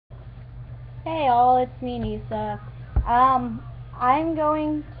Hey all, it's me Nisa. I'm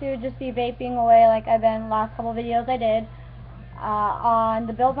going to just be vaping away like I've been last couple videos I did. On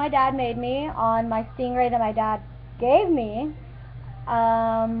the build my dad made me, on my Stingray that my dad gave me.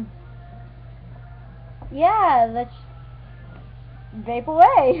 Um, yeah, let's vape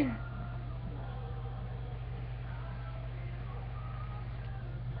away.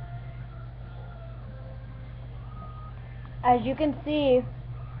 As you can see,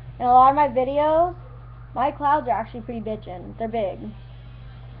 in a lot of my videos, my clouds are actually pretty bitchin'. They're big.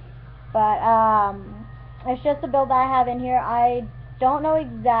 But, it's just a build that I have in here. I don't know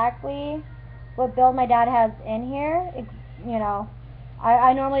exactly what build my dad has in here. You know,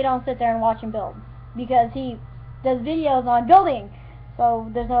 I normally don't sit there and watch him build because he does videos on building.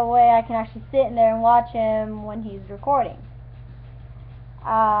 So there's no way I can actually sit in there and watch him when he's recording.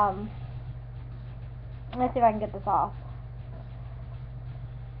 Um, let's see if I can get this off.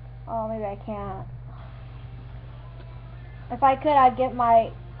 Oh, maybe I can't. If I could, I'd get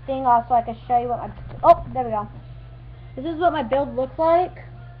my thing off so I could show you what my... Oh, there we go. This is what my build looks like.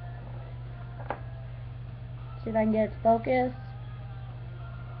 See if I can get it to focus.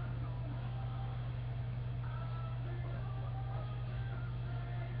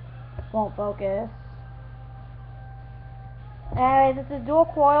 Won't focus. Anyways, it's a dual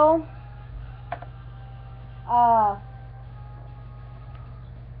coil.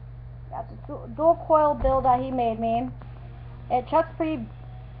 That's a dual coil build that he made me. It chucks pretty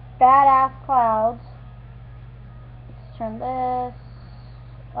badass clouds. Let's turn this.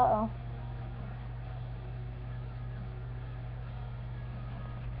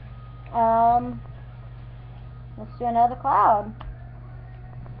 Let's do another cloud.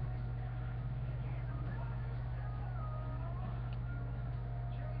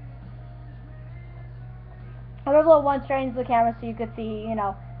 I'm gonna blow one straight into the camera so you could see, you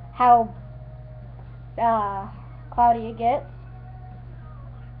know, how cloudy it gets.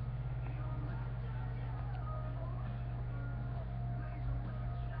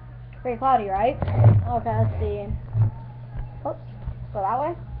 Pretty cloudy, right? Okay, let's see. Oops, go that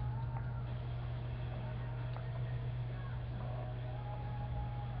way.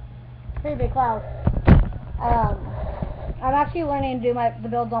 Pretty big cloud. I'm actually learning to do the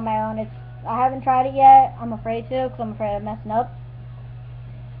builds on my own. I haven't tried it yet. I'm afraid to because I'm afraid of messing up.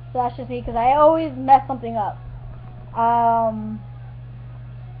 So that's just me because I always mess something up. I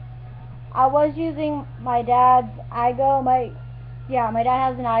was using my dad's iGo. My dad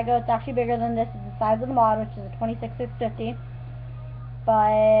has an iGo. It's actually bigger than this. It's the size of the mod, which is a 26650.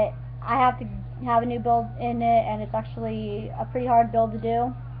 But I have to have a new build in it, and it's actually a pretty hard build to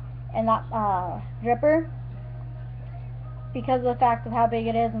do. And that dripper, because of the fact of how big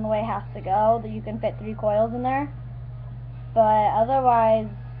it is and the way it has to go, that you can fit 3 coils in there. But otherwise,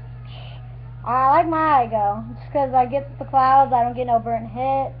 I like my iGo. Just because I get the clouds, I don't get no burnt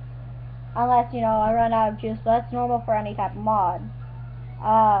hit. Unless, you know, I run out of juice, but that's normal for any type of mod.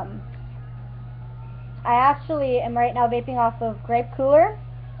 I actually am right now vaping off of Grape Cooler,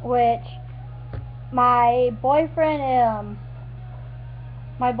 which my boyfriend's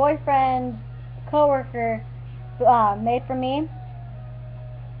coworker made for me.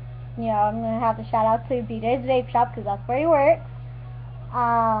 You know, I'm gonna have to shout out to BJ's Vape Shop because that's where he works.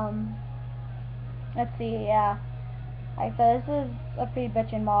 Let's see, yeah. Like I said, this is a pretty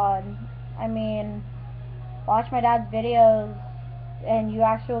bitchin' mod. I mean, watch my dad's videos and you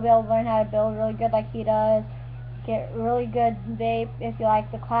actually will be able to learn how to build really good like he does. Get really good vape if you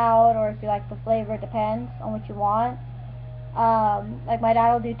like the cloud or if you like the flavor. It depends on what you want. Like my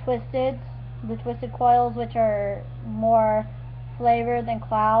dad will do the twisted coils, which are more flavor than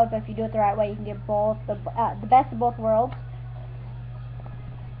cloud, but if you do it the right way you can get both, the best of both worlds.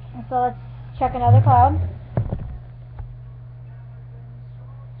 So let's check another cloud.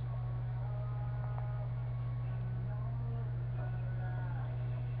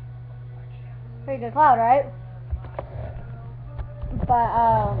 Pretty good cloud, right? But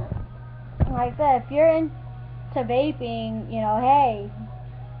like I said, if you're into vaping, you know, hey,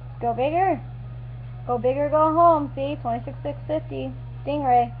 go bigger, go home. See, 26650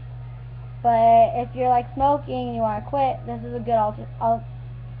 Stingray. But if you're like smoking and you want to quit, this is a good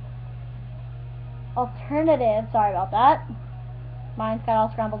alternative. Sorry about that. Mine's got all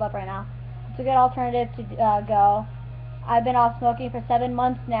scrambled up right now. It's a good alternative to go. I've been off smoking for 7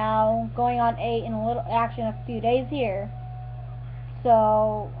 months now, going on 8 in in a few days here.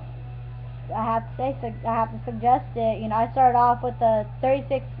 So I have to suggest it. You know, I started off with the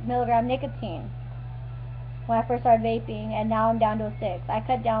 36 milligram nicotine when I first started vaping, and now I'm down to a 6. I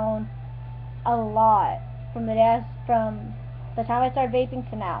cut down a lot from the time I started vaping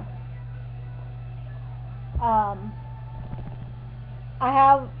to now. Um, I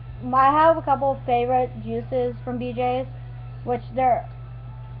have a couple of favorite juices from BJ's, which they're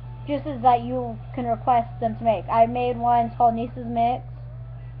juices that you can request them to make. I made one. It's called Niece's Mix.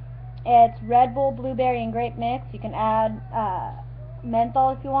 It's Red Bull, blueberry, and grape mix. You can add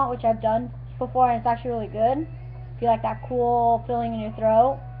menthol if you want, which I've done before, and it's actually really good. If you like that cool feeling in your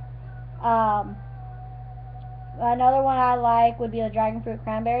throat. Another one I like would be the dragon fruit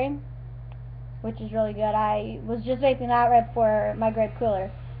cranberry, which is really good. I was just vaping that right before my grape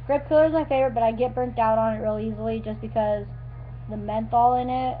cooler. Grape cooler is my favorite, but I get burnt out on it real easily just because the menthol in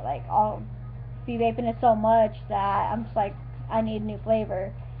it, like I'll be vaping it so much that I'm just like, I need new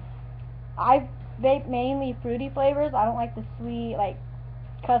flavor. I vape mainly fruity flavors. I don't like the sweet, like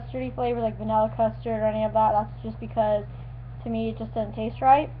custardy flavor, like vanilla custard or any of that. That's just because to me it just doesn't taste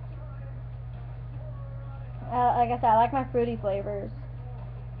right. Like I said, I like my fruity flavors.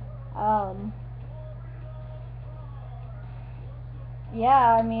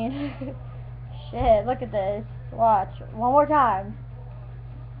 Yeah, I mean, shit, look at this. Watch. One more time.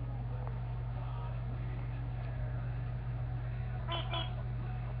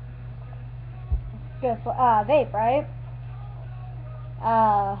 Good vape, right?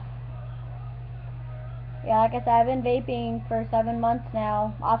 Uh, yeah, like I said, I've been vaping for 7 months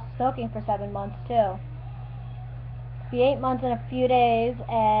now. Off smoking for 7 months, too. Be 8 months in a few days,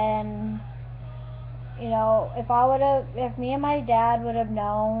 and you know, if me and my dad would have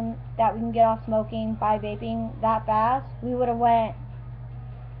known that we can get off smoking by vaping that fast, we would have went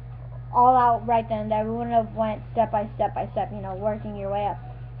all out right then. That we wouldn't have went step by step by step, you know, working your way up.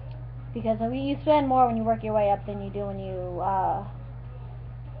 Because you spend more when you work your way up than you do when you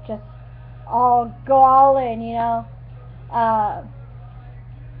just go all in, you know. Uh,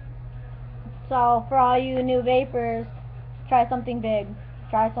 so for all you new vapors, try something big.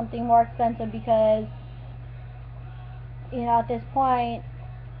 Try something more expensive because, you know, at this point,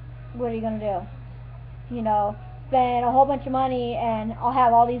 what are you gonna do? You know, spend a whole bunch of money and I'll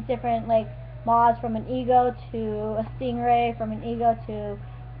have all these different like mods from an Ego to a Stingray, from an Ego to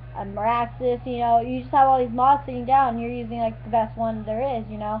a Miraxis, you know, you just have all these mods sitting down and you're using like the best one there is,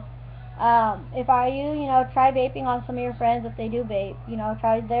 you know. If I you, you know, try vaping on some of your friends if they do vape, you know,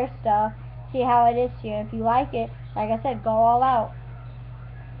 try their stuff, see how it is to you. If you like it, like I said, go all out.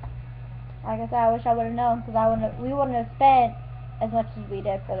 Like I said, I wish I would have known because we wouldn't have spent as much as we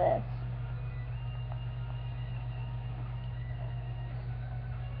did for this.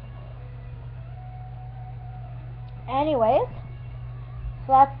 Anyways,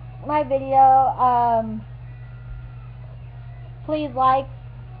 so that's my video. Please like,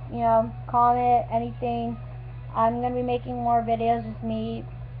 you know, comment, anything. I'm going to be making more videos, just me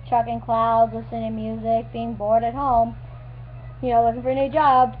chucking clouds, listening to music, being bored at home, you know, looking for a new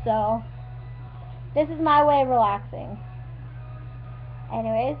job, so this is my way of relaxing.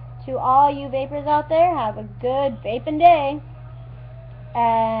 Anyways, to all you vapors out there, have a good vaping day,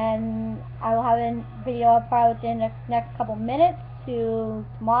 and I will have a video up probably within the next couple minutes to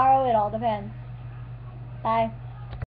tomorrow, it all depends. Bye.